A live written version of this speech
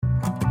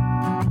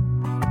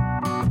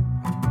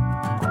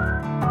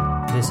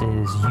This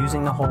is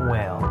Using the Whole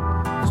Whale,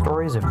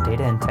 stories of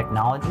data and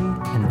technology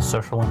in the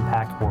social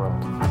impact world.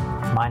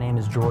 My name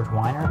is George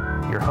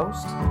Weiner, your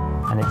host,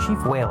 and the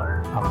chief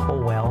whaler of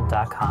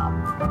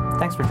WholeWhale.com.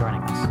 Thanks for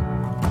joining us.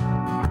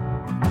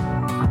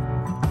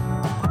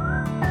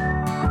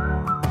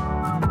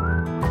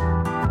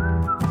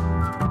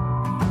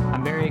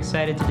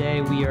 Excited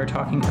today. We are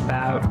talking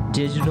about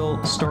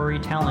digital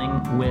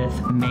storytelling with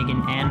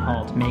Megan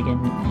Anhalt.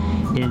 Megan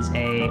is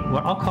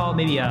what I'll call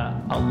maybe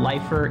a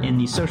lifer in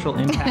the social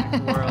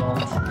impact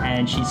world,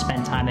 and she's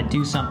spent time at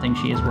Do Something.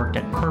 She has worked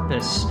at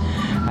Purpose,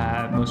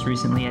 most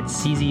recently at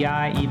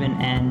CZI even,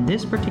 and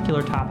this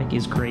particular topic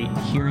is great.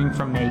 Hearing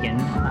from Megan,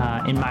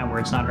 in my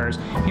words, not hers,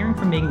 hearing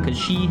from Megan because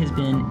she has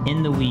been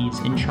in the weeds,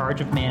 in charge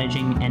of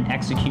managing and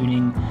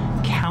executing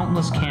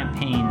countless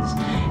campaigns,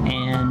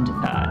 and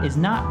is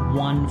not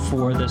one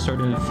for the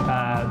sort of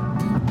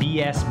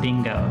BS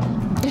bingo,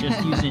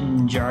 just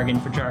using jargon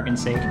for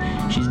jargon's sake.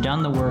 She's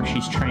done the work,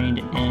 she's trained,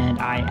 and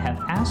I have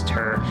asked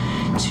her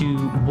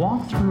to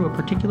walk through a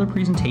particular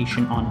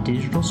presentation on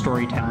digital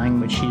storytelling,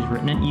 which she's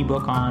written an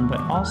ebook on,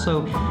 but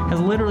also has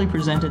literally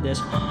presented this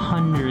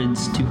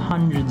hundreds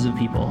of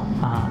people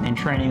and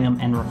training them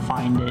and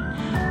refined it.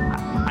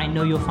 I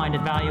know you'll find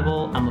it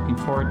valuable. I'm looking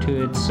forward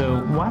to it.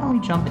 So why don't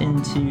we jump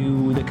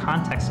into the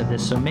context of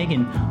this? So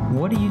Megan,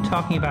 what are you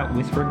talking about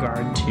with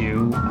regard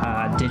to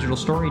digital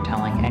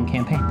storytelling and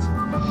campaigns?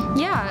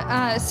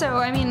 So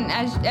I mean,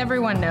 as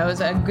everyone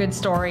knows, a good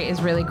story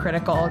is really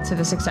critical to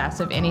the success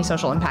of any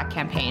social impact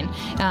campaign.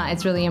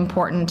 It's really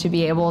important to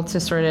be able to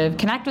sort of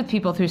connect with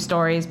people through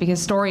stories,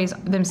 because stories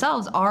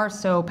themselves are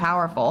so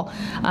powerful.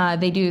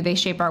 They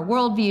shape our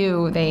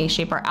worldview, they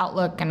shape our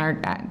outlook and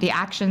the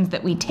actions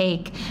that we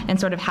take and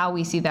sort of how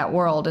we see that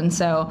world. And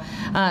so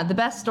the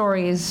best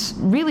stories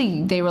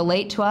really, they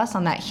relate to us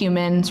on that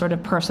human sort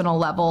of personal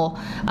level.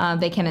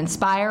 They can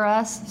inspire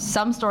us.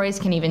 Some stories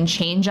can even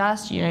change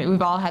us. You know,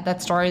 we've all had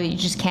that story that you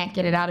just can't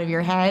get it out of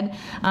your head.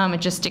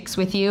 It just sticks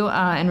with you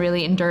and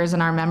really endures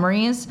in our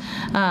memories.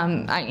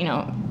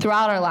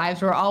 Throughout our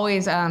lives, we're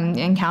always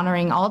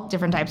encountering all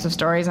different types of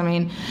stories. I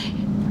mean,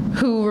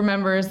 who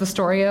remembers the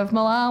story of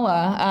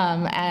Malala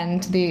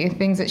and the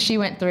things that she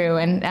went through,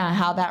 and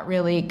how that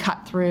really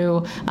cut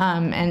through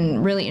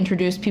and really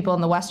introduced people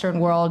in the Western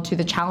world to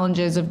the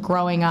challenges of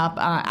growing up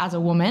as a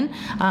woman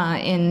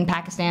in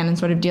Pakistan and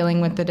sort of dealing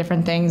with the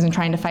different things and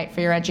trying to fight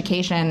for your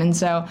education. And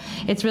so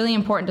it's really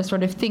important to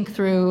sort of think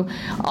through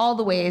all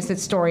the ways that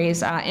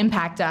stories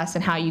impact us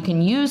and how you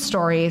can use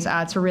stories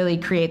to really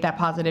create that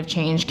positive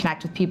change,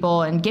 connect with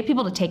people, and get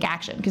people to take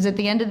action. Because at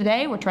the end of the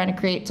day, we're trying to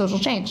create social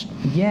change.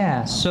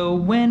 Yeah, so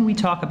when we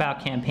talk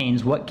about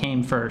campaigns, what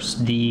came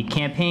first, the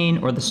campaign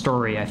or the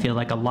story? I feel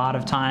like a lot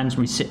of times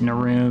we sit in a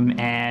room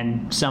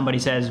and somebody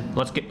says,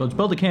 let's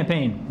build a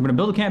campaign. We're going to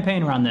build a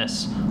campaign around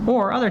this.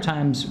 Or other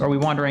times, are we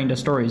wandering to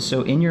stories?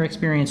 So in your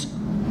experience,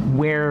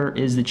 where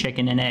is the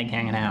chicken and egg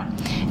hanging out?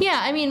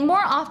 Yeah, I mean,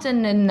 more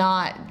often than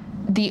not,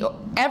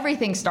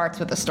 everything starts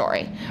with a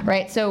story,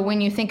 right? So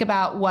when you think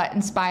about what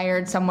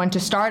inspired someone to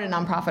start a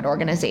nonprofit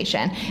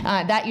organization,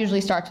 that usually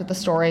starts with the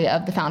story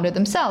of the founder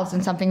themselves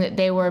and something that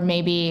they were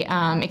maybe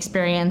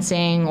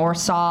experiencing or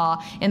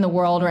saw in the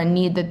world, or a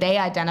need that they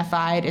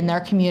identified in their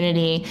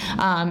community,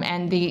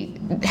 and they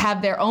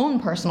have their own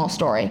personal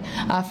story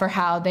for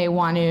how they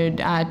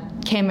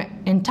came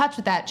in touch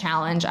with that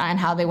challenge and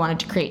how they wanted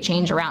to create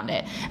change around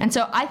it. And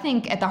so I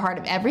think at the heart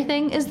of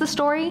everything is the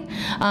story.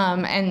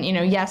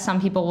 Yes, some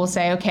people will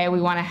say, okay,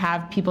 we want to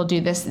have people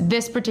do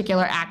this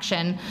particular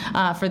action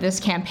for this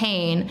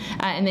campaign,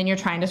 and then you're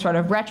trying to sort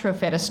of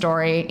retrofit a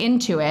story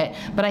into it.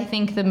 But I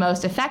think the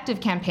most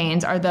effective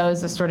campaigns are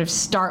those that sort of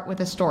start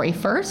with a story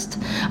first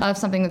of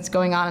something that's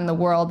going on in the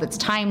world that's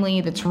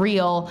timely, that's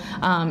real,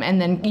 and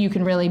then you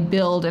can really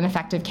build an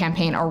effective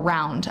campaign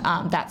around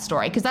that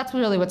story, because that's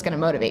really what's going to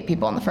motivate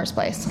people in the first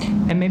place.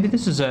 And maybe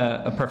this is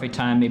a perfect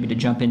time maybe to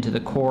jump into the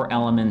core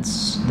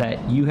elements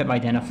that you have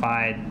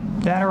identified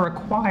that are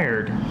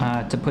required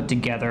to put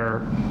together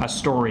a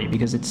story,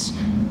 because it's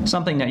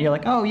something that you're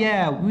like, oh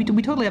yeah, we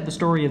totally have the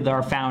story of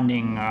our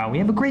founding. We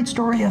have a great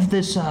story of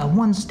this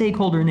one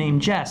stakeholder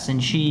named Jess,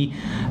 and she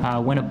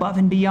went above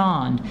and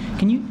beyond.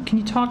 Can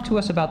you talk to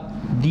us about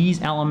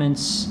these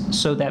elements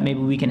so that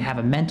maybe we can have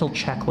a mental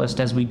checklist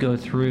as we go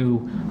through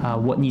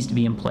what needs to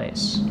be in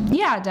place?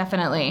 Yeah,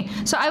 definitely.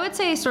 So I would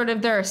say sort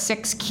of there are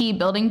 6 key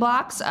building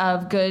blocks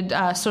of good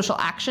social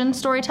action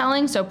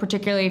storytelling. So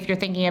particularly if you're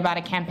thinking about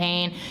a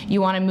campaign,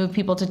 you want to move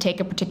people to take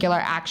a particular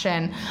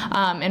action,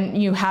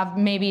 and you have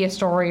maybe a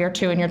story or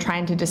two and you're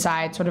trying to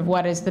decide sort of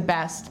what is the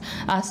best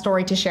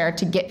story to share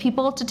to get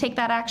people to take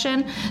that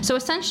action. So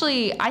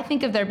essentially, I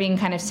think of there being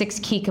kind of 6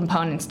 key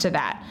components to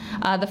that.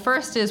 The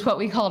first is what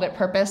we called at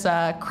Purpose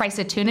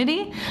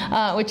chrysotunity,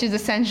 which is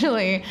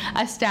essentially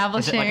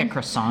establishing... Is it like a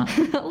croissant?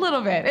 A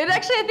little bit. I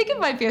think it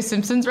might be a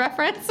Simpsons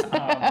reference.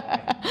 Okay.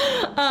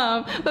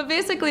 But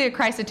basically, a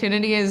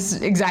crisitunity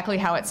is exactly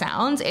how it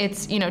sounds.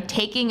 It's,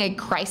 taking a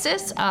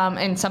crisis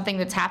and something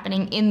that's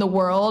happening in the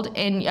world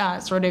in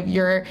sort of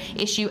your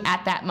issue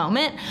at that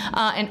moment,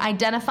 and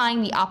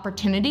identifying the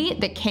opportunity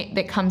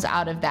that comes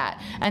out of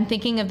that, and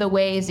thinking of the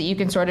ways that you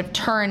can sort of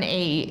turn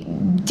a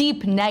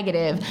deep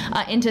negative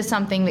into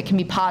something that can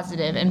be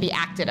positive and be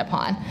acted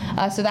upon.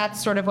 So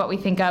that's sort of what we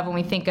think of when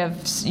we think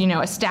of,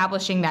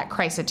 establishing that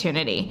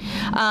crisitunity.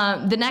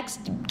 The next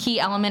key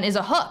element is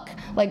a hook.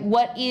 Like,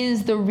 what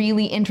is the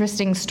really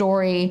interesting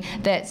story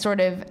that sort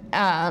of,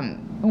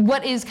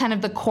 what is kind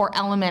of the core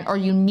element or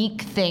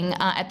unique thing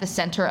at the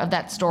center of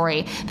that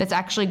story that's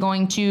actually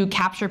going to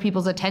capture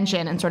people's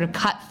attention and sort of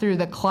cut through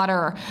the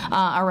clutter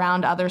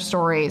around other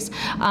stories.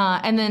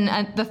 And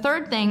then the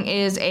third thing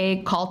is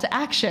a call to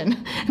action.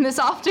 And this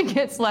often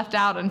gets left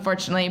out,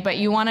 unfortunately, but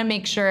you want to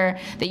make sure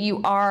that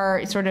you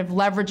are sort of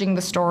leveraging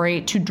the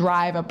story to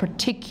drive a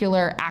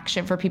particular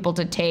action for people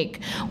to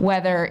take,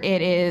 whether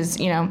it is,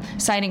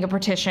 signing a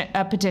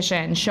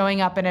petition,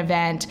 showing up at an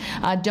event,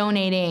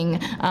 donating,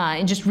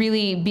 and just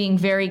really being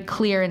very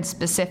clear and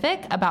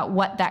specific about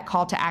what that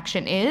call to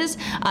action is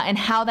and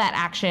how that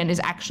action is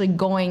actually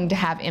going to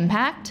have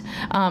impact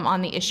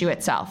on the issue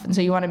itself. And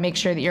so you want to make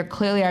sure that you're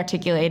clearly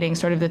articulating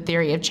sort of the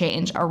theory of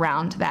change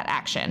around that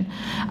action.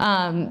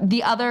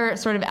 The other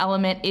sort of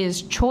element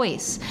is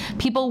choice.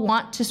 People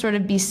want to sort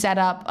of be set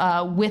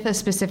up with a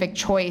specific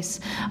choice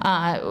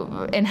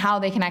and how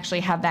they can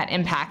actually have that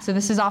impact. So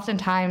this is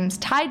oftentimes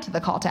tied to the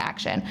call to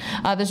action.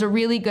 There's a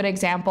really good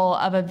example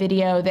of a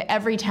video that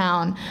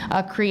Everytown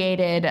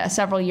created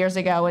several years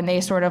ago when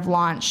they sort of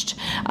launched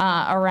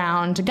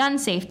around gun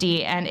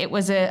safety, and it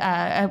was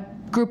a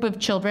group of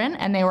children,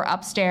 and they were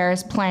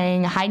upstairs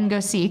playing hide and go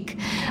seek,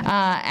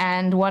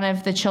 and one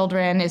of the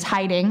children is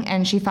hiding,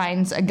 and she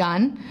finds a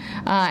gun,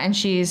 and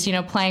she's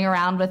playing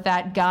around with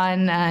that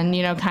gun,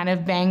 and kind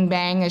of bang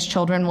bang as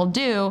children will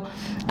do,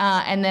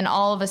 and then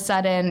all of a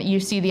sudden you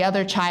see the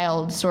other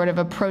child sort of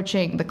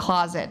approaching the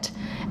closet,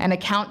 and a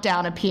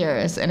countdown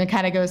appears, and it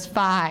kind of goes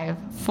 5,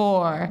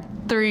 4,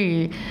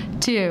 3,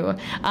 2,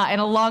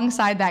 and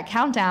alongside that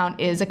countdown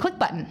is a click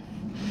button.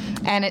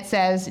 And it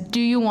says, "Do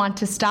you want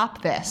to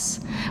stop this?"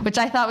 Which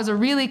I thought was a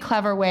really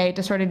clever way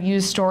to sort of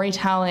use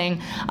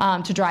storytelling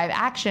to drive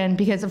action,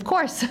 because of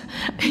course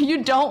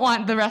you don't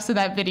want the rest of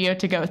that video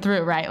to go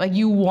through, right? Like,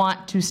 you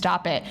want to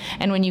stop it.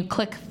 And when you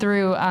click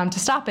through to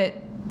stop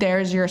it,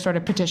 there's your sort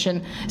of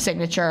petition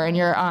signature and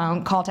your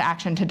call to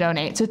action to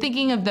donate. So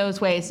thinking of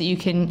those ways that you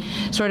can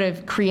sort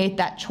of create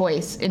that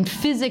choice and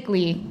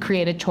physically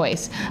create a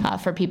choice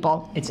for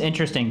people. It's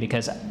interesting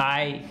because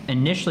I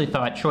initially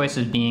thought choice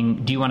as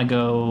being, do you want to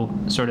go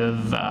sort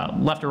of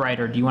left or right,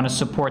 or do you want to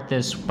support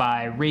this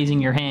by raising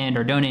your hand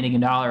or donating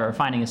 $1 or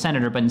finding a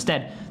senator? But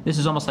instead, this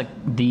is almost like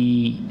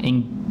the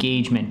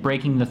engagement,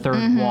 breaking the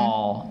third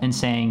wall and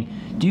saying,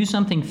 do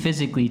something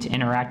physically to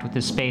interact with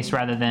this space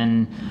rather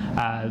than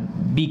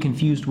be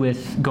confused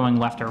with going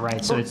left or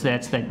right. So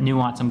that's that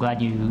nuance. I'm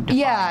glad you defined.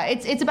 Yeah,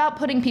 it's about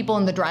putting people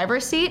in the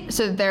driver's seat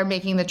so that they're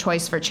making the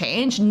choice for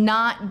change,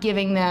 not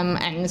giving them,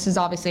 and this is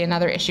obviously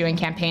another issue in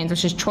campaigns,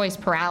 which is choice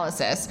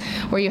paralysis,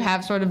 where you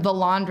have sort of the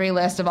laundry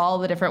list of all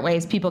the different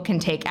ways people can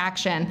take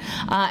action,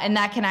 and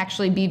that can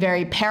actually be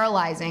very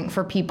paralyzing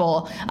for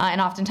people,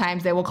 and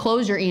oftentimes they will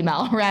close your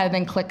email rather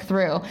than click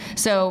through.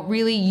 So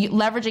really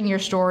leveraging your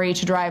story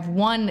to drive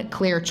one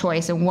clear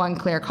choice and one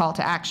clear call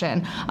to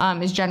action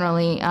is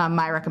generally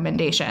my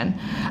recommendation.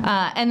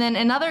 And then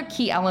another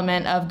key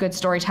element of good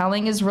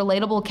storytelling is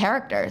relatable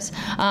characters.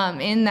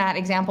 In that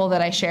example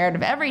that I shared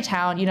of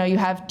Everytown, you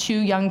have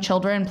 2 young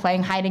children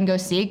playing hide and go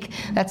seek.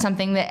 That's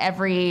something that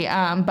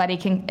everybody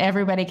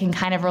can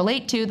kind of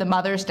relate to. The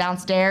mother's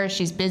downstairs,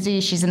 she's busy,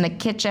 she's in the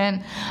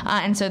kitchen,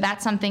 and so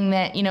that's something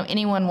that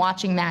anyone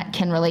watching that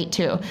can relate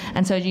to.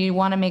 And so you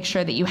want to make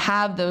sure that you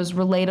have those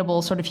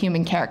relatable sort of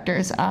human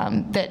characters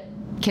that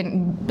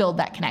can build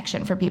that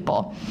connection for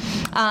people.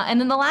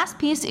 And then the last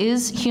piece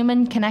is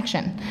human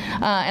connection.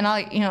 And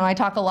I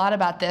talk a lot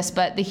about this,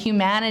 but the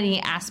humanity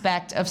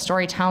aspect of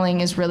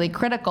storytelling is really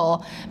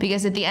critical,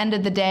 because at the end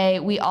of the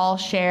day, we all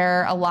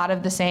share a lot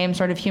of the same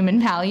sort of human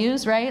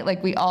values, right?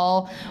 Like, we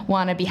all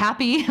want to be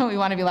happy, we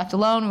want to be left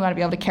alone, we want to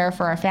be able to care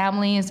for our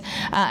families.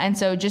 And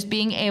so just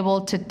being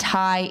able to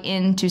tie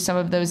into some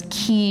of those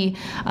key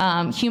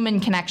human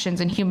connections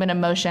and human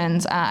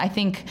emotions, I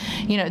think,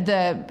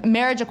 the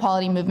marriage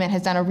equality movement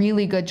has done a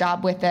really good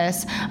job with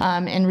this,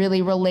 and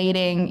really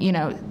relating,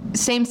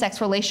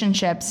 same-sex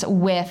relationships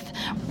with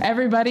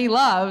everybody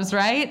loves,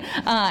 right?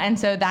 And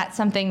so that's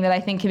something that I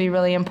think can be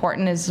really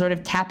important, is sort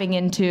of tapping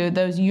into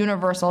those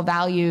universal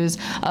values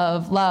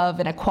of love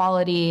and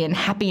equality and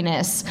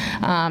happiness,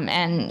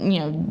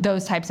 and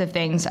those types of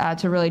things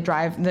to really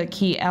drive the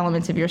key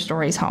elements of your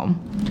stories home.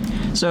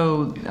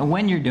 So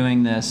when you're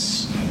doing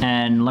this,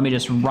 and let me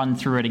just run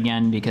through it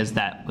again because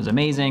that was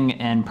amazing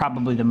and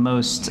probably the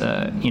most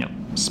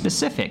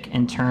specific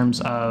in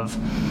terms of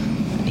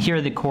here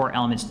are the core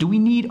elements. Do we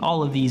need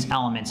all of these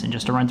elements? And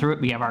just to run through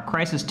it, we have our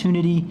crisis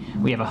tunity,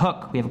 we have a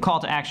hook, we have a call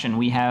to action,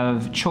 we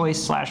have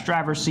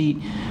choice/driver's seat,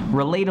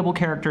 relatable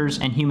characters,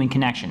 and human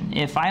connection.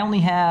 If I only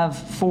have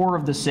 4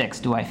 of the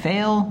 6, do I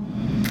fail?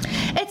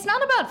 It's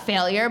not about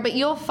failure, but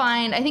you'll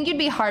find, I think you'd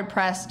be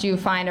hard-pressed to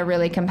find a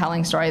really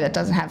compelling story that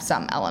doesn't have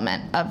some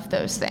element of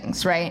those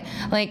things, right?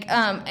 Like,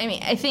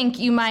 I think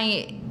you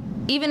might,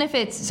 even if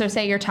it's, so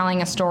say you're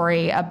telling a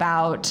story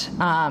about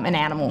an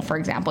animal, for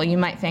example, you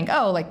might think,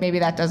 oh, like maybe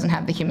that doesn't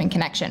have the human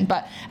connection.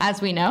 But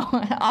as we know,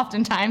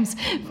 oftentimes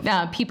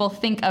people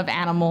think of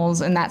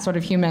animals in that sort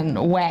of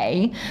human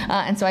way.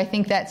 And so I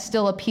think that's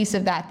still a piece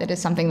of that is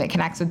something that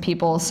connects with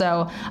people.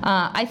 So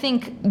I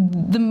think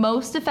the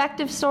most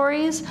effective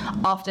stories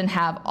often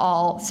have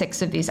all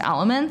 6 of these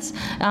elements.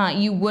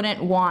 You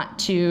wouldn't want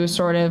to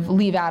sort of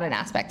leave out an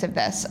aspect of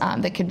this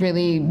that could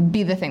really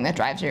be the thing that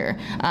drives your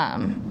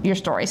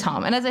stories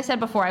home. And as I said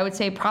before, I would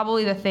say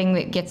probably the thing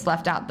that gets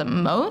left out the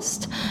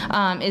most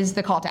is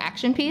the call to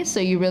action piece.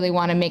 So you really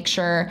want to make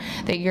sure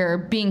that you're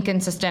being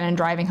consistent and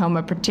driving home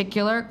a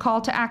particular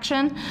call to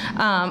action,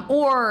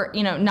 or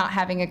not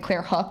having a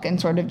clear hook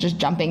and sort of just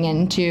jumping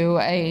into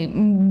I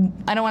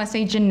don't want to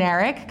say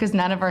generic, because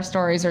none of our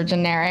stories are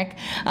generic,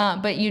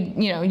 but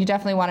you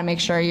definitely want to make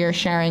sure you're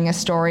sharing a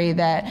story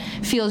that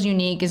feels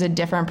unique, is a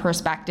different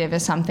perspective,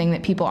 is something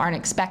that people aren't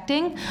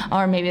expecting,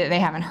 or maybe that they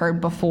haven't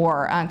heard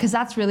before, because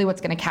that's really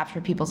what's going to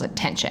capture people's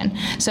attention.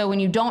 So when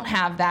you don't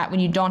have that, when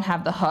you don't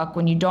have the hook,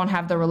 when you don't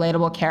have the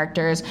relatable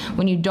characters,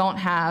 when you don't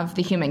have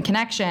the human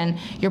connection,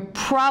 you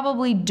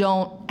probably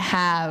don't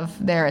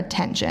have their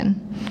attention.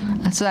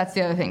 So that's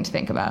the other thing to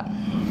think about.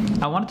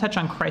 I want to touch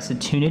on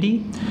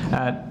crisitunity,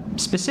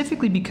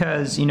 specifically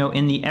because,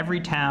 in the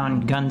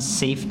Everytown gun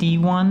safety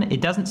one, it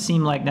doesn't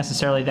seem like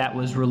necessarily that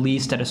was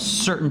released at a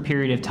certain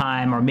period of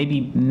time, or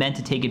maybe meant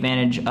to take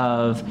advantage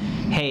of,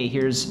 hey,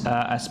 here's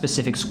a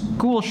specific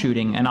school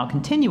shooting. And I'll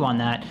continue on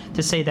that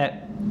to say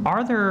that,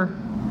 are there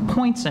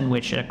points in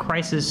which a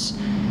crisis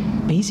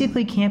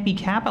basically can't be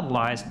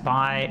capitalized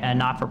by a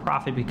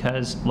not-for-profit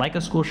because, like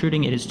a school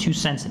shooting, it is too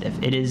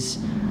sensitive. It is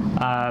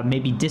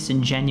maybe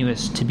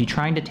disingenuous to be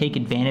trying to take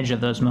advantage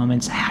of those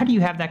moments. How do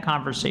you have that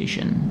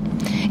conversation?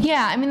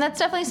 Yeah, that's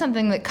definitely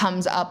something that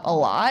comes up a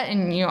lot,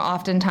 and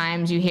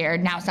oftentimes you hear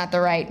now it's not the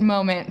right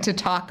moment to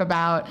talk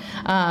about,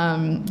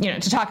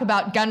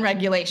 gun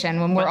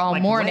regulation when we're all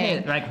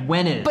mourning.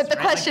 When is? But the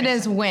question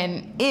is,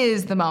 when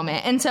is the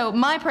moment? And so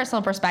my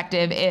personal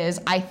perspective is,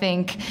 I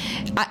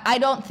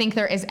don't think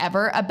there is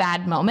ever a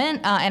bad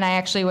moment, and I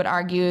actually would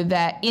argue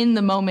that in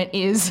the moment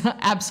is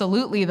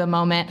absolutely the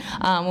moment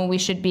when we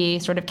should be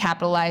sort of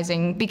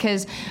capitalizing,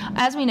 because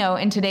as we know,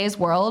 in today's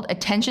world,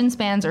 attention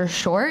spans are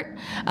short,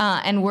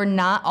 and we're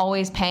not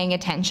always paying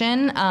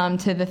attention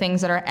to the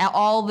things that are,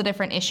 all the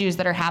different issues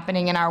that are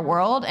happening in our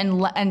world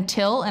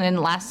until and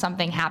unless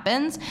something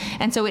happens.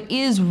 And so it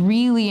is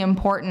really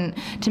important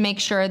to make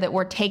sure that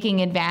we're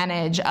taking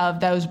advantage of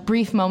those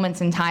brief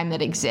moments in time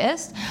that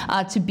exist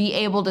to be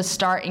able to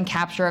start and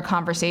capture a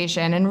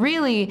conversation, and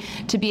really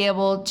to be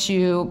able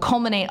to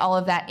culminate all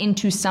of that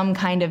into some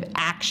kind of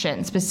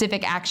action,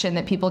 specific action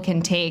that people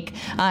can take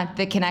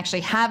that can actually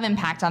have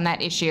impact on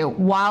that issue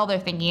while they're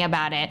thinking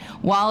about it,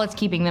 while it's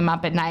keeping them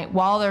up at night,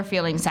 while they're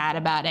feeling sad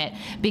about it,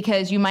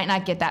 because you might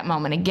not get that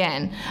moment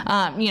again.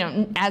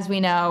 As we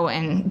know,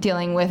 and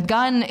dealing with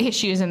gun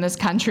issues in this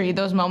country,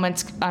 those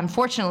moments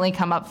unfortunately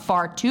come up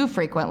far too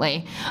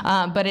frequently.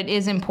 But it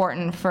is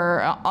important for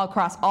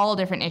across all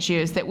different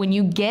issues that when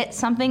you get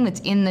something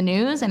that's in the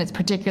news and it's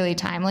particularly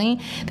timely,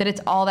 that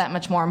it's all that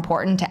much more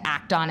important to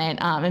act on it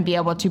and be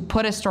able to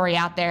put a story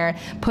out there,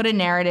 put a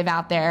narrative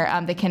out there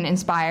that can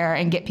inspire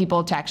and get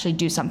people to actually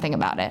do something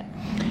about it.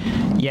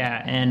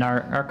 Yeah, and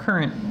our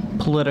current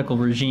political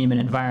regime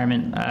and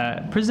environment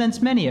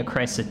presents many a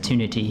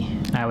crisitunity,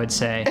 I would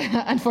say.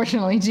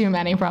 Unfortunately, too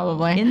many,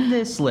 probably. In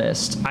this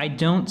list, I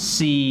don't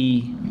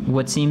see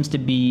what seems to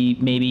be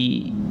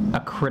maybe a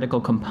critical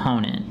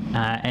component,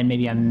 and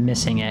maybe I'm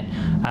missing it.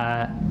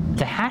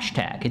 The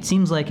hashtag. It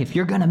seems like if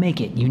you're going to make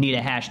it, you need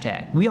a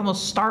hashtag. We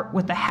almost start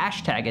with the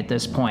hashtag at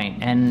this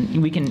point,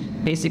 and we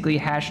can basically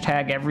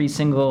hashtag every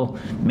single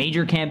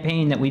major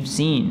campaign that we've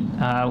seen.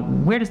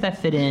 Where does that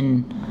fit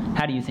in?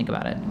 How do you think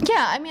about it?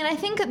 Yeah, I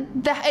think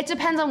that it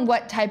depends on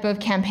what type of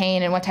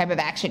campaign and what type of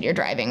action you're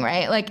driving,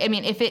 right?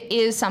 If it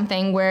is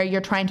something where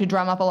you're trying to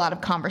drum up a lot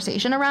of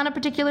conversation around a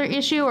particular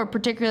issue, or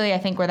particularly I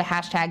think where the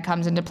hashtag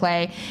comes into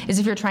play is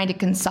if you're trying to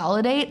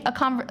consolidate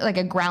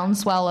a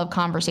groundswell of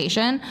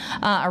conversation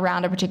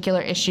around a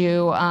particular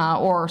issue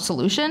or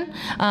solution,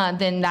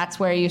 then that's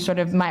where you sort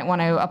of might want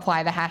to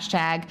apply the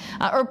hashtag,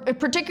 or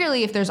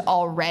particularly if there's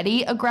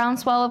already a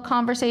groundswell of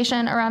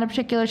conversation around a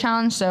particular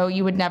challenge. So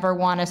you would never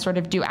want to sort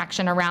of do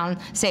action around,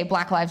 say,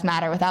 Black Lives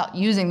Matter without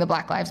using the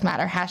Black Lives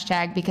Matter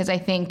hashtag, because I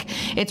think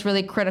it's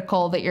really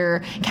critical that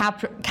you're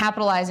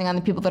capitalizing on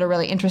the people that are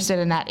really interested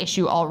in that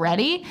issue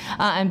already,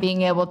 and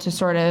being able to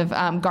sort sort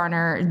of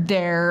garner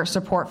their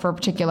support for a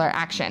particular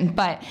action.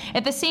 But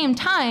at the same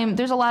time,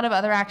 there's a lot of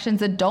other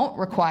actions that don't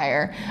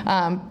require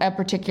a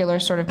particular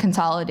sort of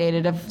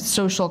consolidated of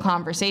social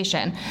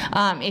conversation.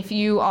 If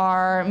you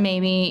are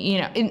maybe,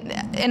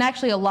 and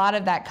actually a lot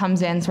of that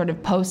comes in sort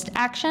of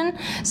post-action.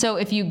 So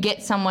if you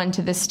get someone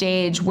to the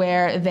stage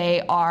where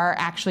they are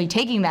actually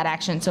taking that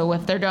action, so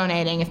if they're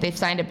donating, if they've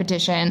signed a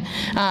petition,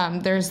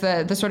 there's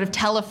the sort of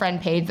tell a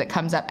friend page that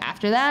comes up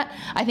after that.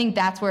 I think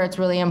that's where it's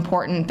really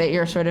important that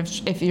you're sort of,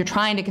 if you're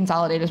trying to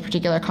consolidate a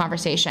particular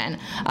conversation,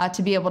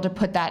 to be able to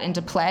put that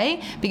into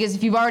play, because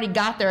if you've already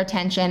got their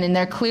attention and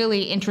they're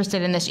clearly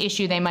interested in this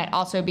issue, they might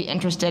also be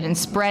interested in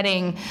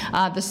spreading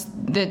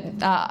the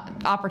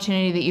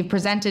opportunity that you've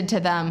presented to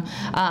them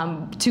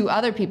to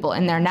other people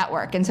in their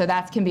network. And so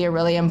that can be a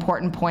really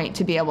important point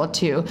to be able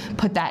to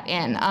put that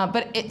in.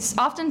 But it's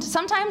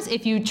sometimes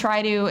if you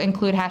try to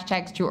include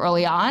hashtags too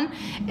early on,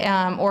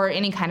 or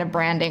any kind of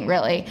branding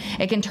really,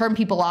 it can turn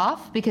people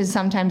off, because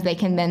sometimes they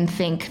can then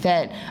think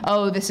that,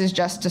 oh, this is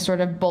just to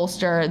sort of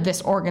bolster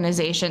this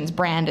organization's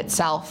brand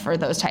itself, or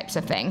those types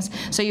of things.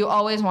 So you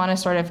always want to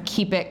sort of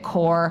keep it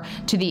core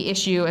to the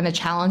issue and the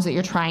challenge that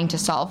you're trying to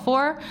solve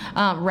for,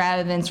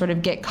 rather than sort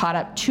of get caught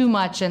up too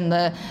much in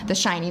the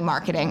shiny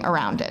marketing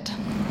around it.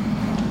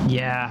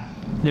 Yeah,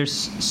 there's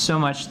so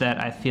much that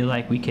I feel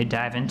like we could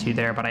dive into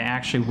there, but I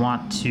actually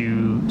want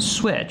to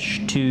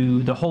switch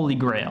to the Holy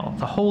Grail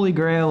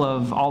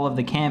of all of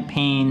the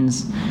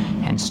campaigns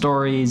and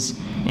stories,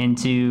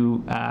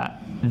 into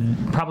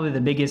probably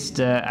the biggest,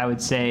 I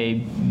would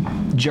say,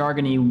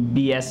 jargony,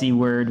 BS-y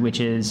word, which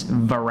is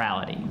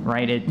virality,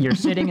 right? You're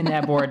sitting in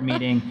that board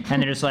meeting,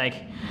 and they're just like,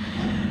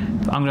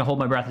 I'm going to hold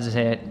my breath as I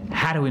say it,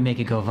 how do we make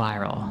it go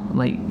viral?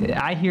 Like,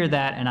 I hear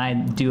that, and I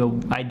do a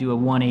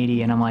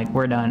 180, and I'm like,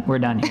 we're done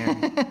here.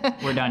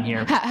 We're done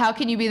here. How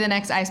can you be the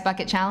next Ice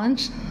Bucket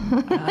Challenge?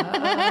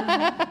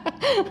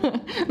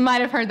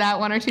 Might have heard that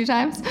one or two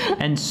times.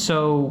 And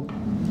so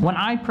when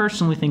I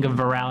personally think of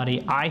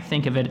virality, I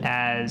think of it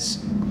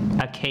as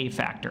a K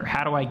factor.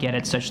 How do I get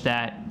it such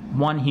that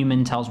one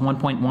human tells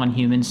 1.1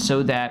 humans,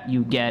 so that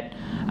you get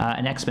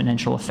an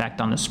exponential effect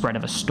on the spread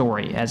of a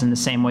story, as in the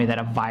same way that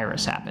a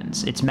virus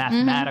happens. It's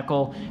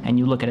mathematical, and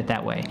you look at it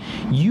that way.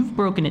 You've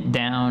broken it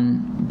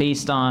down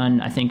based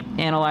on, I think,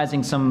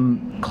 analyzing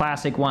some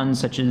classic ones,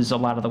 such as a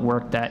lot of the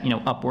work that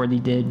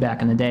Upworthy did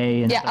back in the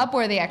day. And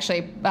Upworthy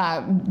actually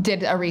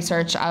did a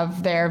research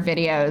of their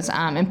videos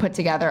and put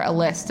together a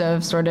list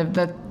of sort of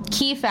the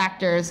key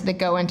factors that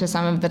go into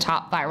some of the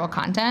top viral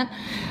content.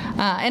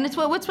 And it's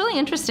what's really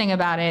interesting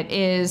about it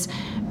is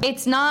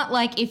it's not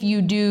like if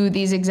you do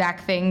these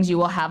exact things, you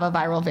will have a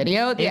viral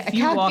video. If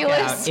you walk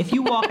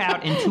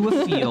out into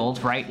a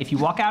field, right? If you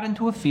walk out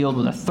into a field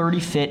with a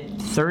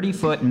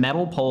 30-foot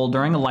metal pole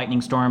during a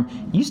lightning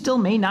storm, you still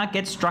may not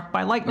get struck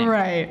by lightning.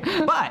 Right.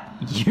 But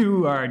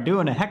you are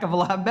doing a heck of a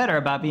lot better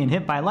about being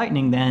hit by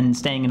lightning than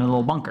staying in a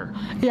little bunker.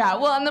 Yeah,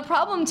 well, and the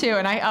problem too,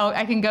 and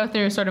I can go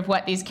through sort of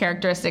what these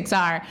characteristics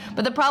are,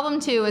 but the problem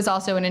too is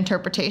also an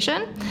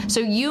interpretation.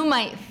 So you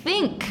might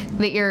think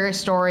that your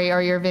story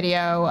or your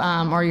video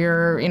or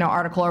your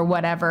article or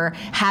whatever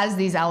has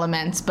these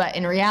elements, but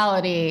in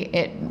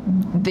reality,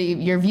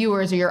 your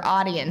viewers or your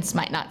audience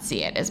might not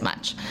see it as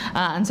much,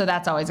 and so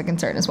that's always a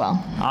concern as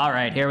well. All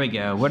right, here we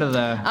go. What are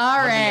the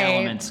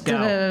elements? Go.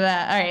 All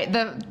right,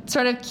 the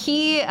sort of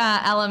key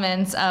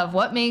elements of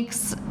what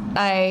makes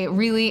a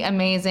really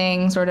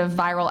amazing sort of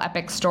viral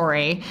epic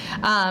story.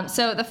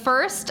 So the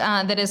first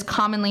that is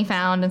commonly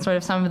found in sort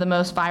of some of the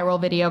most viral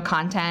video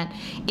content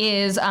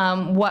is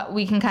what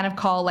we can kind of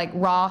call like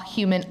raw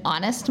human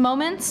honest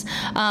moments.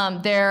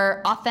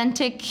 They're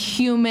authentic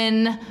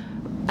human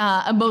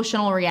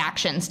emotional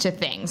reactions to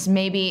things.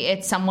 Maybe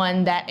it's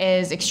someone that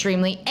is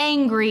extremely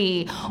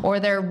angry, or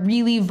they're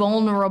really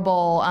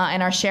vulnerable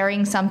and are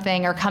sharing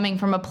something or coming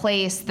from a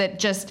place that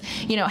just,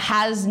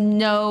 has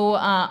no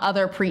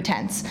other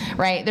pretense,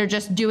 right? They're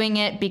just doing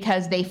it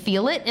because they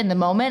feel it in the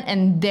moment,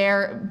 and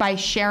by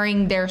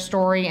sharing their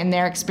story and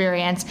their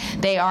experience,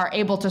 they are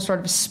able to sort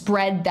of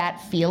spread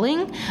that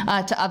feeling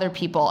to other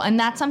people. And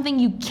that's something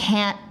you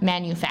can't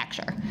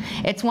manufacture.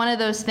 It's one of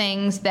those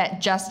things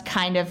that just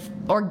kind of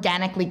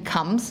organically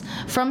comes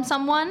from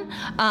someone,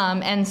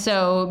 and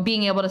so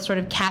being able to sort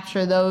of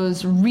capture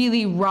those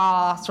really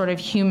raw sort of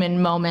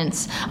human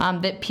moments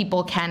that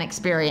people can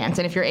experience,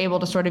 and if you're able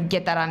to sort of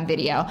get that on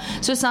video.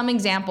 So some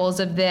examples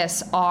of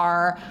this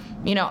are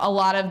a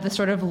lot of the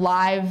sort of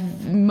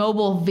live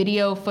mobile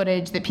video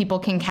footage that people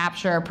can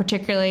capture,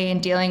 particularly in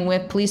dealing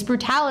with police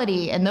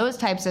brutality and those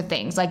types of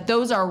things. Like,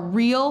 those are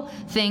real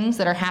things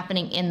that are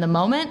happening in the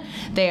moment.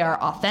 They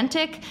are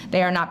authentic.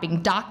 They are not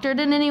being doctored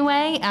in any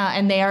way,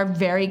 and they are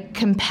very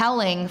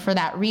compelling for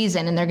that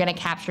reason, and they're going to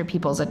capture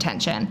people's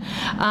attention.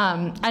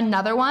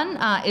 Another one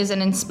is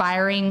an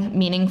inspiring,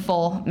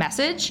 meaningful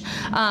message,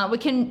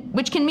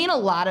 which can mean a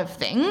lot of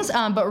things,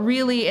 but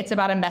really it's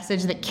about a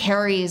message that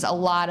carries a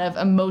lot of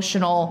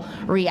emotional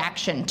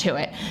reaction to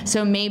it.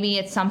 So maybe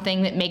it's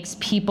something that makes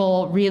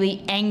people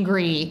really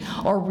angry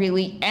or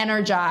really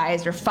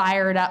energized or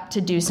fired up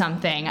to do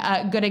something.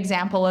 A good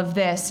example of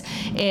this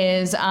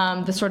is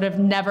the sort of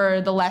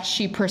 "nevertheless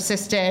she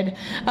persisted"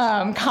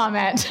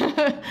 comment,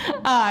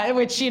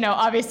 which,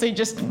 obviously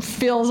just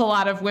fills a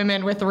lot of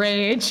women with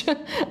rage.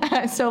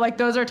 So like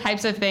those are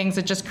types of things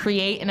that just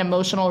create an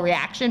emotional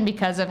reaction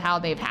because of how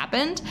they've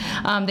happened,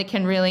 that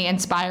can really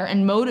inspire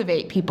and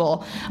motivate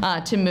people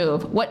to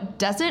move. What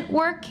doesn't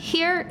work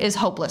here is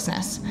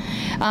hopelessness.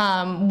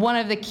 One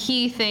of the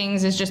key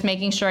things is just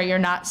making sure you're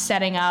not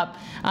setting up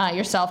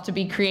yourself to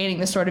be creating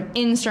this sort of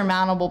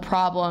insurmountable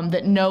problem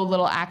that no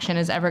little action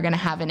is ever going to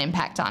have an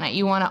impact on it.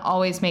 You want to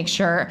always make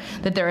sure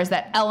that there is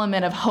that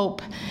element of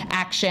hope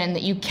action,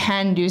 that you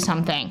can do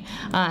something.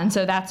 And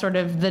so that's sort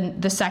of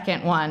the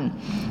second one.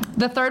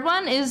 The third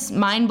one is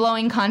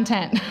mind-blowing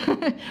content.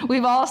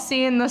 We've all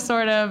seen the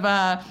sort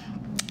of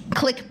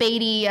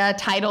clickbaity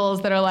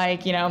titles that are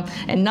like,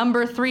 and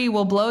number 3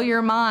 will blow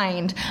your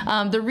mind.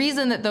 The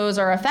reason that those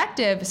are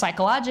effective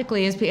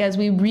psychologically is because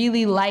we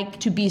really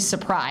like to be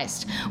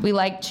surprised. We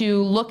like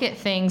to look at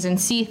things and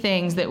see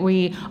things that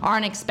we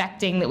aren't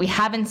expecting, that we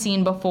haven't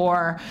seen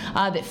before,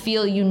 that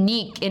feel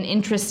unique and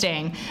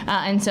interesting.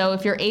 And so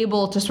if you're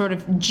able to sort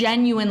of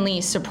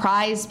genuinely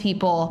surprise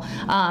people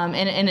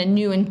in a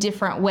new and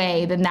different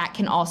way, then that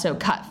can also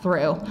cut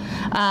through.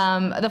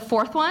 The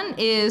fourth one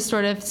is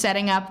sort of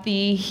setting up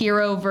the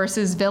hero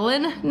versus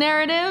villain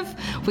narrative.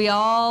 We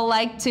all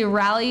like to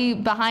rally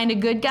behind a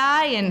good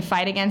guy and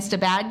fight against a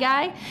bad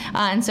guy.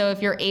 And so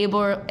if you're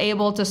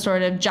able to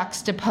sort of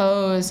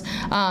juxtapose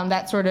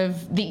that sort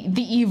of the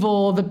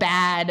evil, the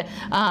bad,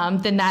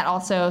 then that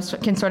also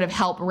can sort of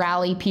help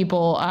rally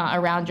people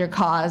around your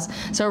cause.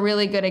 So a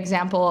really good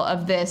example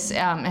of this,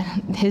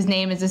 his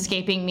name is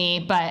escaping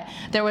me, but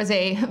there was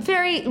a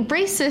very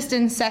racist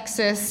and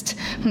sexist,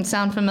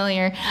 sound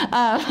familiar,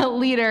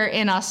 leader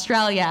in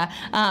Australia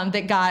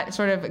that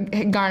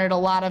garnered a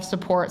lot of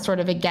support sort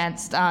of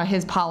against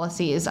his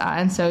policies.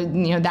 And so,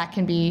 that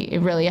can be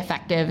really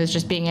effective, is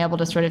just being able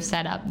to sort of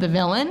set up the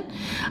villain.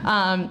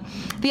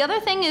 The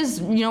other thing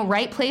is,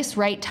 right place,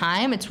 right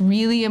time. It's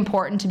really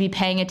important to be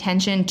paying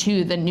attention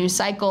to the news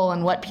cycle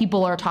and what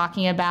people are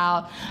talking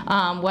about,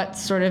 what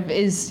sort of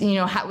is,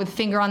 with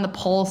finger on the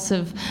pulse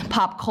of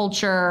pop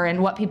culture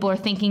and what people are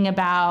thinking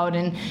about,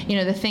 and,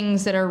 the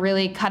things that are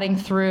really cutting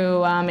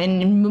through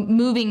and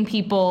moving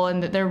people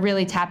and that they're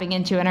really tapping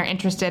into and are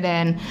interested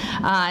in.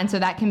 And so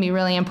that can be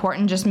really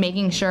important, just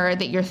making sure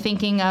that you're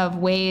thinking of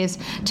ways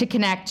to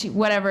connect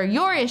whatever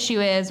your issue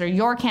is or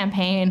your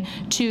campaign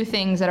to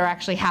things that are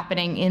actually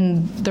happening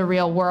in the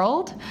real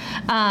world.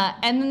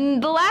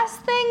 And the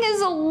last thing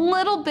is a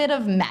little bit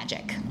of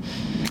magic.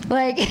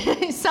 Like,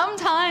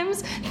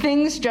 sometimes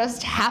things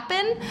just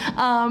happen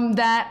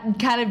that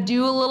kind of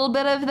do a little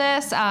bit of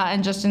this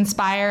and just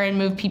inspire and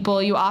move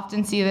people. You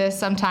often see this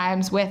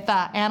sometimes with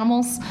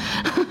animals.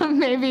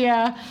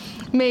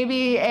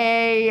 Maybe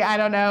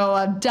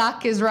a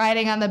duck is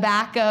riding on the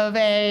back of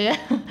a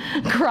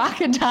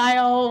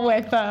crocodile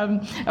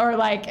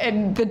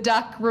and the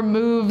duck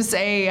removes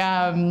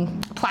a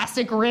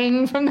plastic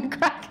ring from the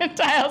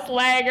crocodile's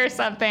leg or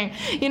something.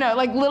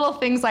 Like little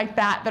things like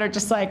that are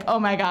just like, oh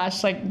my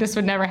gosh, like this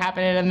would never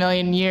happen in a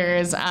million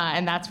years,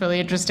 and that's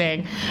really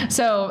interesting.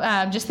 So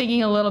just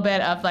thinking a little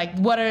bit of like,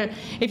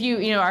 if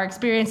you are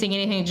experiencing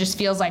anything that just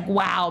feels like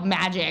wow,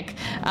 magic,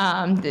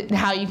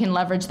 how you can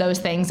leverage those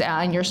things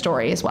in your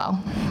story as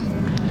well.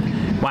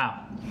 Wow.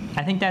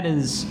 I think that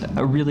is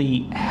a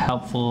really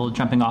helpful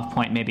jumping off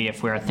point, maybe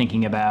if we're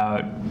thinking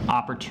about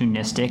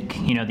opportunistic,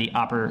 the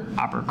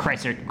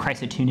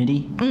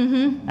opportunity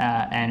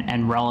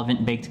and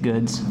relevant baked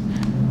goods.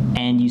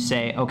 And you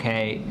say,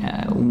 okay,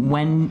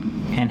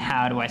 when and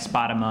how do I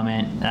spot a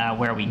moment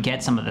where we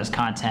get some of this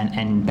content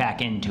and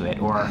back into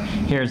it? Or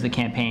here's the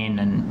campaign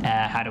and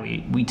how do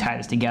we tie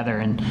this together?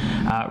 And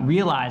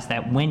realize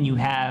that when you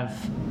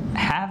have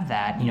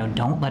that,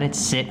 don't let it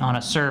sit on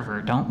a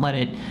server. Don't let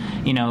it,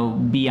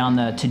 be on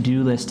the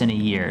to-do list in a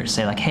year.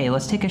 Say like, hey,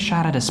 let's take a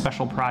shot at a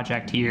special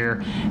project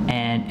here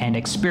and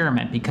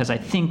experiment, because I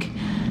think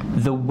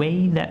the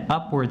way that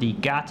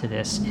Upworthy got to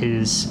this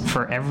is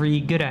for every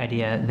good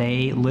idea,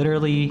 they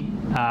literally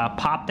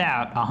popped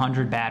out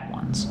 100 bad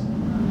ones.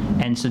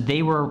 And so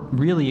they were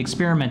really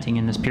experimenting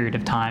in this period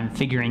of time,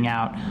 figuring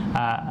out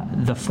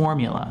the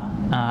formula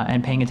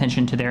and paying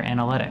attention to their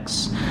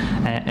analytics.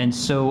 And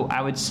so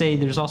I would say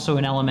there's also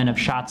an element of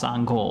shots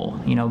on goal.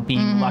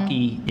 Being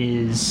lucky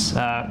is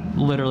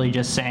literally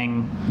just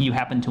saying you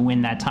happen to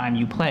win that time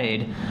you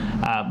played.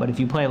 But if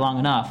you play long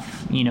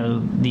enough,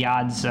 the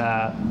odds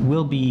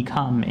will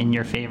become in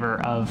your favor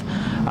of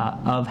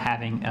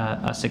having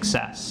a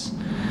success.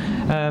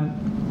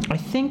 I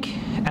think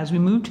as we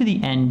move to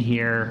the end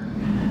here,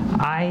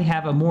 I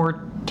have a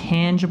more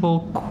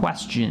tangible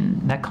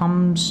question that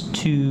comes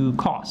to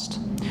cost.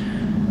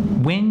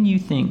 When you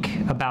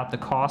think about the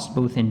cost,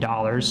 both in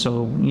dollars,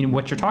 so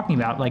what you're talking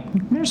about, like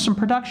there's some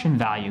production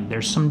value,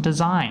 there's some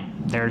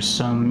design, there's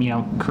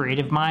some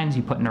creative minds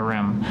you put in a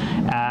room.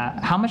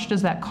 How much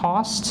does that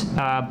cost,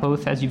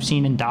 both as you've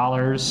seen in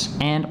dollars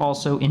and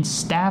also in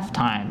staff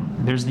time?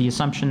 There's the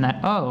assumption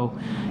that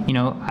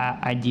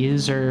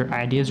ideas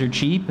are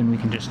cheap and we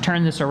can just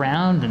turn this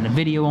around, and the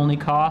video only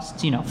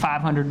costs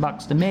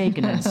 $500 to make,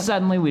 and then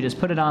suddenly we just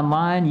put it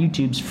online.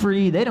 YouTube's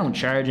free; they don't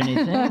charge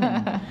anything.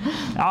 And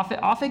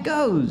off it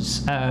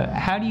goes.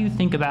 How do you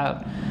think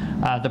about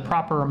the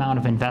proper amount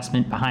of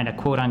investment behind a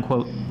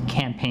quote-unquote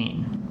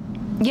campaign?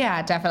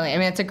 Yeah, definitely. I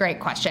mean, it's a great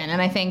question. And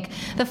I think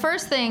the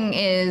first thing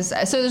is,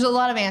 so there's a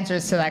lot of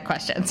answers to that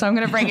question. So I'm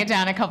going to break it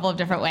down a couple of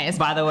different ways.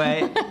 By the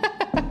way,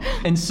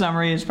 in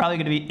summary, it's probably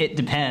going to be, it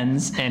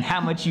depends, and how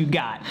much you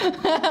got.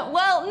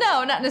 Well,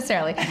 no, not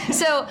necessarily.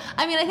 So,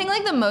 I mean, I think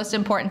like the most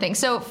important thing.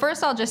 So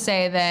first, I'll just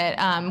say that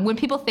when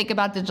people think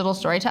about digital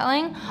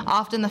storytelling,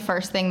 often the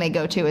first thing they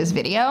go to is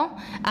video.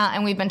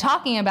 And we've been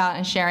talking about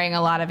and sharing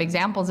a lot of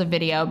examples of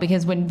video,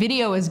 because when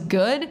video is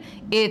good,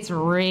 it's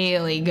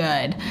really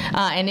good.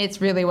 And it's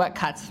really what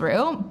cuts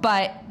through.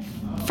 But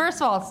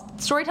first of all,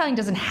 storytelling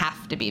doesn't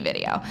have to be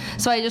video.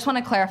 So I just want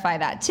to clarify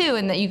that too,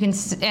 and that you can,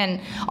 and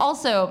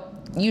also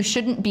you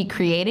shouldn't be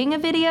creating a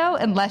video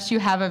unless you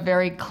have a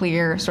very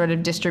clear sort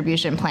of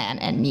distribution plan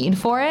and need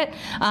for it.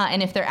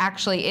 And if there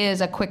actually is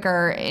a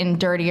quicker and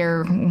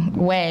dirtier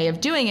way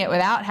of doing it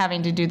without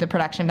having to do the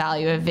production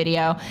value of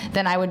video,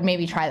 then I would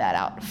maybe try that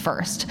out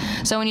first.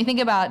 So when you think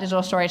about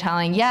digital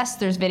storytelling, yes,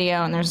 there's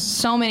video, and there's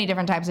so many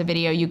different types of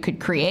video you could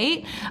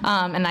create.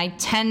 And I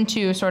tend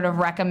to sort of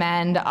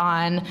recommend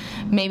on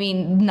maybe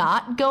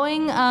not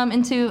going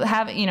into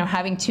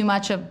having too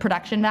much of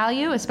production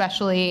value,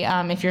 especially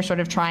if you're sort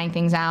of trying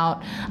things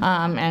out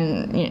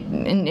and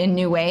in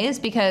new ways,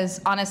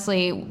 because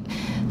honestly,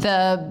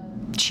 the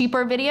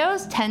cheaper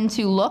videos tend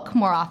to look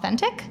more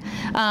authentic.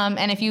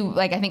 And if you,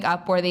 I think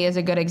Upworthy is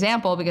a good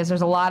example, because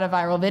there's a lot of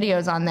viral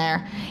videos on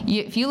there.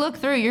 If you look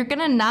through, you're going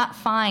to not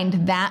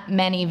find that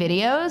many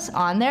videos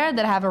on there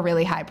that have a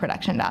really high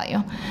production value.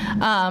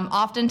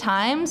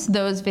 Oftentimes,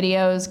 those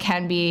videos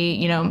can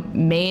be,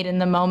 made in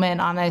the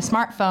moment on a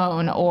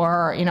smartphone,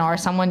 or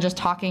someone just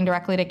talking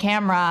directly to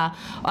camera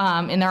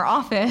in their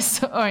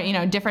office, or,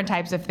 different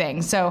types of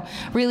things. So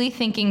really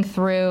thinking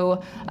through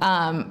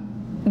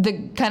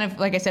the kind of,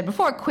 like I said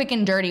before, quick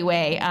and dirty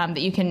way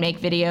that you can make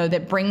video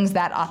that brings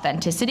that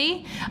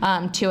authenticity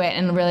to it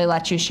and really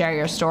lets you share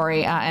your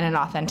story in an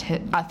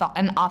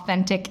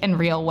authentic and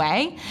real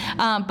way.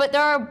 But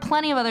there are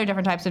plenty of other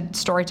different types of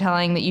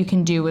storytelling that you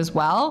can do as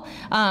well.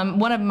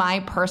 One of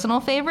my personal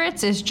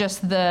favorites is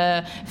just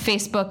the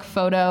Facebook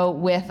photo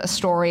with a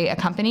story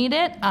accompanied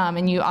it,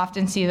 and you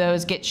often see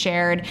those get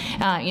shared.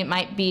 It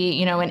might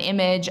be, an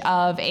image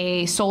of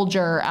a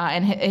soldier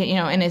and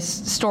in his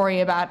story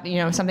about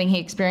something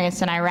he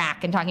experienced in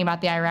Iraq and talking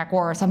about the Iraq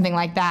War or something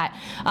like that.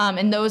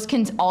 And those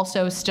can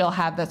also still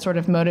have that sort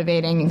of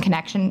motivating and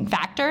connection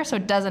factor, so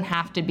it doesn't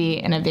have to be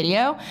in a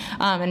video.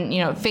 And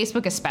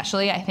Facebook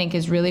especially, I think,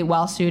 is really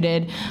well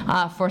suited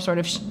for sort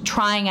of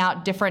trying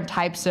out different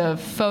types of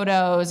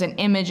photos and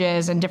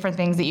images and different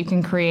things that you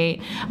can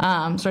create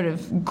sort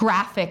of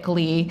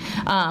graphically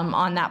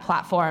on that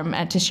platform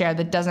to share,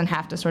 that doesn't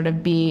have to sort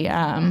of be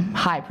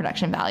high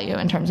production value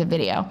in terms of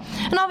video.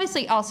 And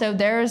obviously also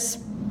there's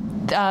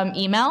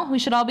email we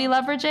should all be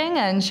leveraging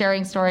and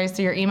sharing stories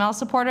to your email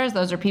supporters.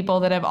 Those are people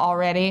that have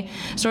already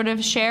sort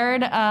of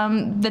shared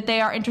that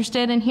they are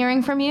interested in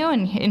hearing from you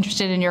and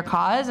interested in your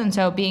cause. And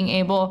so being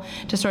able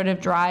to sort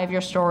of drive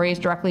your stories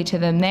directly to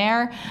them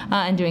there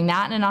and doing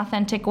that in an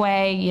authentic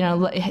way,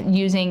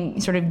 using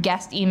sort of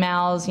guest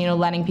emails,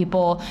 letting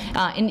people,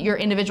 your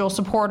individual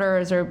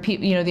supporters or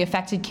the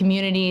affected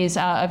communities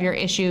of your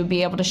issue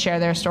be able to share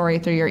their story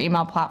through your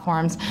email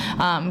platforms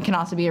can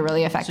also be a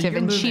really effective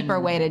and cheaper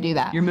way to do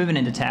that. You're moving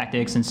into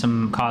tactics and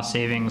some cost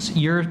savings.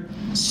 You're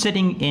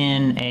sitting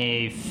in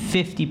a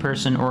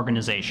 50-person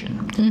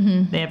organization.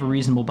 Mm-hmm. They have a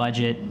reasonable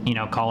budget,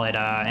 call it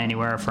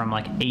anywhere from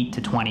 8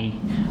 to 20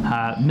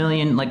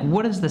 million.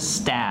 What is the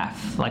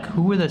staff?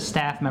 Who are the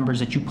staff members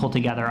that you pull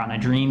together on a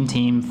dream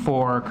team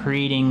for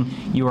creating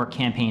your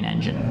campaign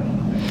engine?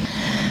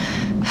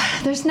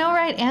 There's no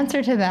right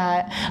answer to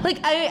that.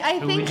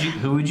 I think.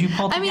 Who would you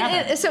pull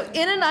together? So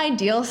in an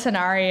ideal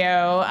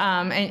scenario,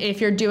 and if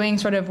you're doing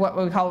sort of what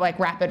we call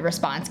rapid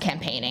response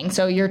campaigning,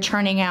 so you're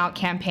churning out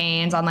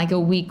campaigns on a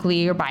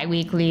weekly or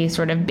bi-weekly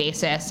sort of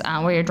basis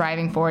where you're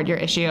driving forward your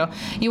issue,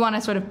 you want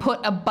to sort of put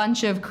a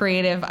bunch of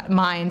creative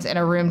minds in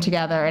a room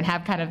together and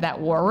have kind of that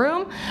war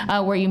room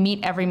where you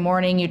meet every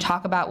morning, you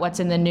talk about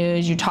what's in the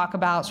news, you talk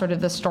about sort of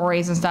the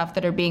stories and stuff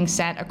that are being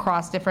sent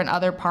across different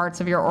other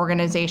parts of your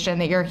organization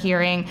that you're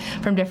hearing.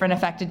 from different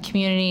affected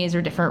communities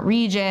or different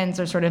regions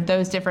or sort of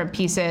those different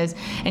pieces,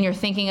 and you're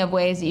thinking of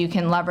ways that you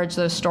can leverage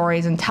those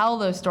stories and tell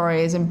those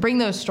stories and bring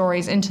those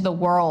stories into the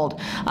world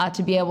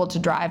to be able to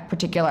drive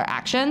particular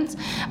actions.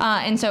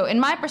 And so in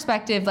my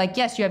perspective, like,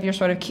 yes, you have your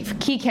sort of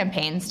key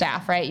campaign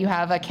staff, right? You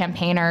have a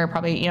campaigner,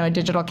 probably, a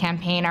digital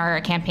campaigner,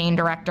 a campaign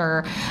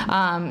director,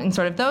 and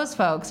sort of those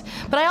folks.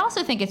 But I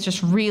also think it's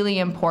just really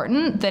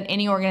important that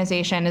any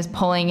organization is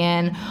pulling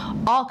in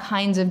all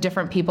kinds of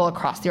different people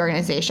across the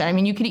organization. I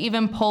mean, you could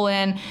even pull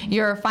in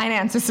your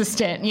finance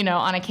assistant,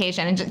 on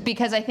occasion, and just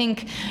because I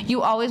think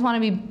you always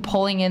want to be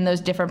pulling in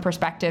those different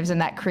perspectives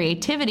and that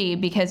creativity,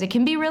 because it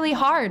can be really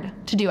hard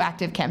to do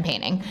active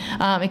campaigning.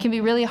 It can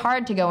be really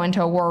hard to go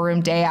into a war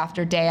room day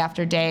after day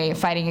after day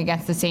fighting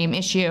against the same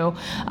issue,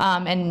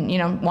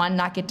 and one,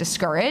 not get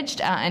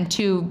discouraged, and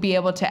two, be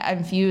able to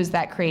infuse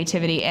that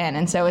creativity in.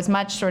 And so as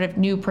much sort of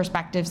new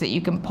perspectives that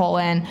you can pull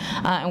in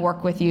and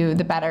work with you,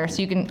 the better.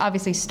 So you can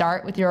obviously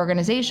start with your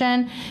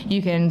organization.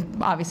 You can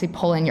obviously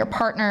pull in your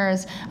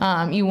partners.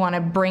 You want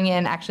to bring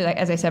in, actually, like,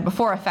 as I said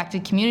before,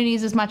 affected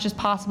communities as much as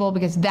possible,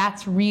 because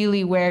that's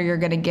really where you're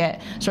going to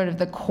get sort of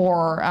the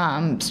core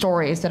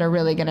stories that are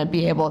really going to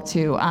be able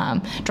to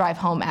drive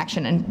home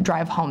action and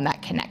drive home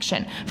that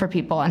connection for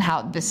people and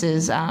how this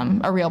is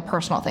a real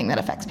personal thing that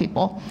affects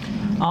people.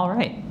 All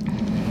right.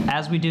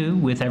 As we do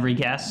with every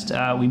guest,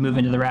 we move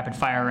into the rapid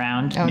fire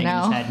round. Oh,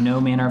 Megan's no. had no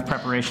manner of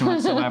preparation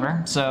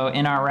whatsoever. So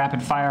in our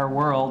rapid fire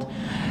world,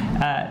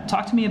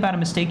 talk to me about a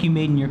mistake you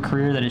made in your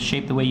career that has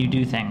shaped the way you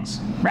do things.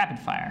 Rapid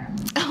fire.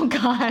 Oh,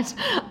 God.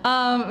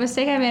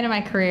 Mistake I made in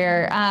my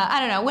career. I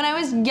don't know. When I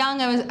was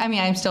young,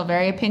 I'm still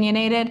very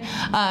opinionated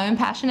and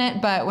passionate,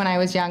 but when I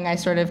was young, I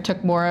sort of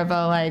took more of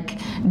a,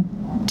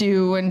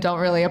 do and don't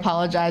really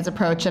apologize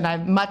approach, and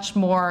I'm much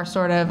more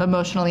sort of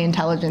emotionally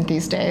intelligent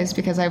these days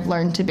because I've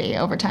learned to be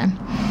over time.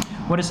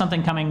 What is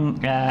something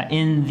coming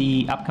in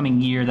the upcoming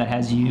year that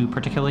has you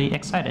particularly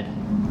excited?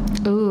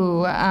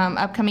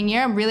 Upcoming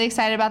year, I'm really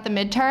excited about the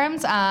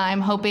midterms.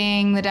 I'm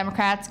hoping the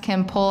Democrats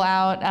can pull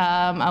out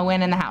a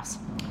win in the House.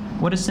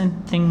 What is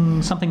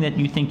something that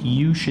you think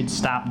you should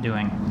stop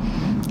doing?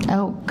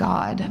 Oh,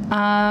 God.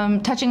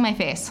 Touching my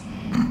face.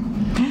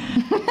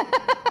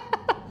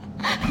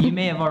 You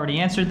may have already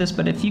answered this,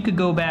 but if you could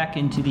go back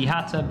into the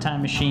hot tub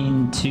time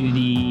machine to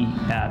the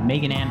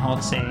Megan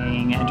Anhalt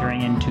saying,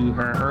 entering into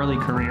her early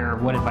career,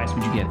 what advice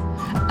would you give?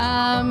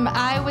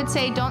 I would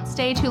say don't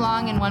stay too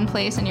long in one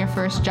place in your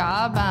first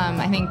job.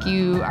 I think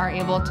you are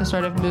able to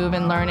sort of move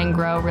and learn and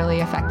grow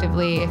really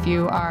effectively if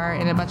you are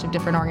in a bunch of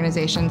different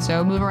organizations.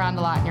 So move around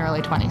a lot in your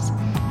early 20s.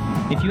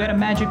 If you had a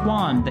magic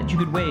wand that you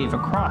could wave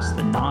across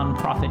the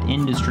nonprofit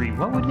industry,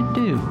 what would it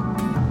do?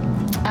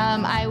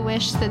 I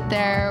wish that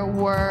there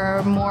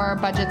were more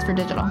budgets for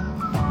digital.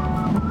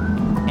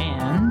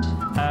 And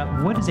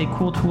what is a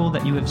cool tool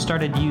that you have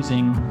started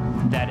using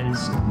that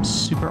is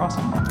super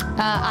awesome?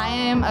 I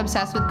am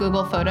obsessed with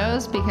Google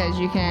Photos because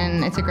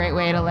it's a great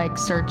way to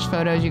search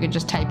photos. You could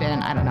just type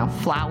in, I don't know,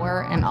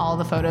 flower, and all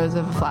the photos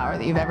of a flower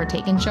that you've ever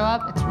taken show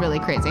up. It's really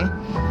crazy.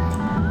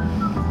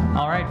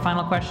 All right,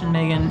 final question,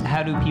 Megan.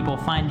 How do people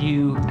find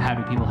you? How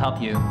do people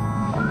help you?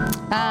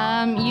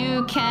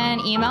 You can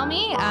email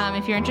me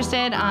if you're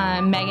interested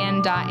on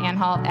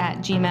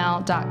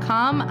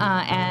megan.anhalt@gmail.com,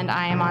 and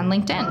I am on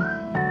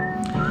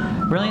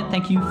LinkedIn. Brilliant.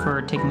 Thank you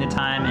for taking the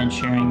time and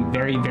sharing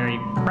very, very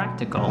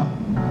practical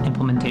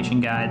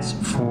implementation guides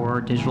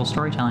for digital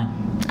storytelling.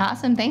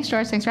 Awesome. Thanks,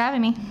 George. Thanks for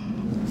having me.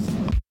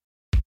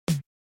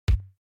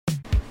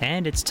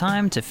 And it's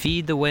time to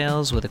feed the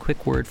whales with a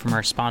quick word from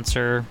our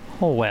sponsor,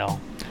 Whole Whale.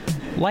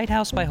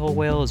 Lighthouse by Whole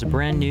Whale is a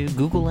brand new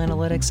Google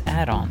Analytics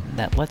add-on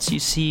that lets you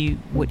see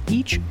what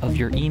each of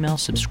your email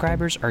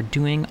subscribers are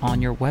doing on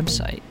your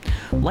website.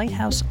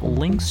 Lighthouse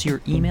links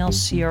your email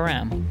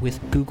CRM with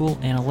Google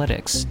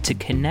Analytics to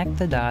connect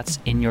the dots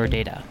in your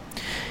data.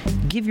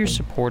 Give your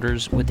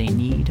supporters what they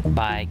need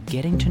by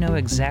getting to know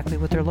exactly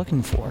what they're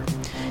looking for.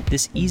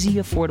 This easy,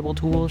 affordable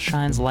tool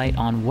shines light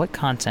on what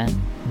content,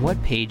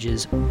 what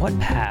pages, what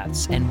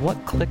paths, and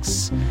what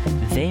clicks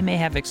they may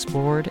have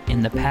explored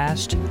in the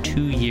past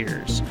 2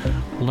 years.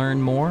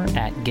 Learn more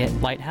at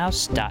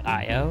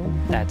getlighthouse.io.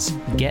 That's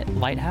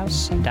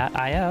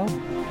getlighthouse.io.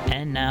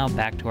 And now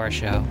back to our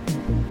show.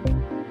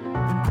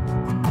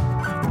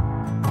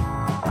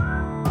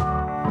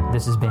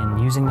 This has been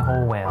Using the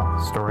Whole Whale,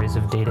 stories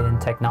of data and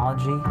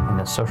technology in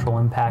the social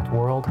impact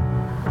world.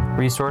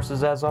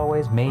 Resources, as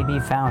always, may be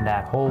found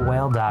at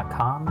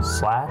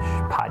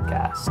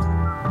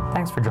wholewhale.com/podcast.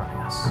 Thanks for joining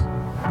us.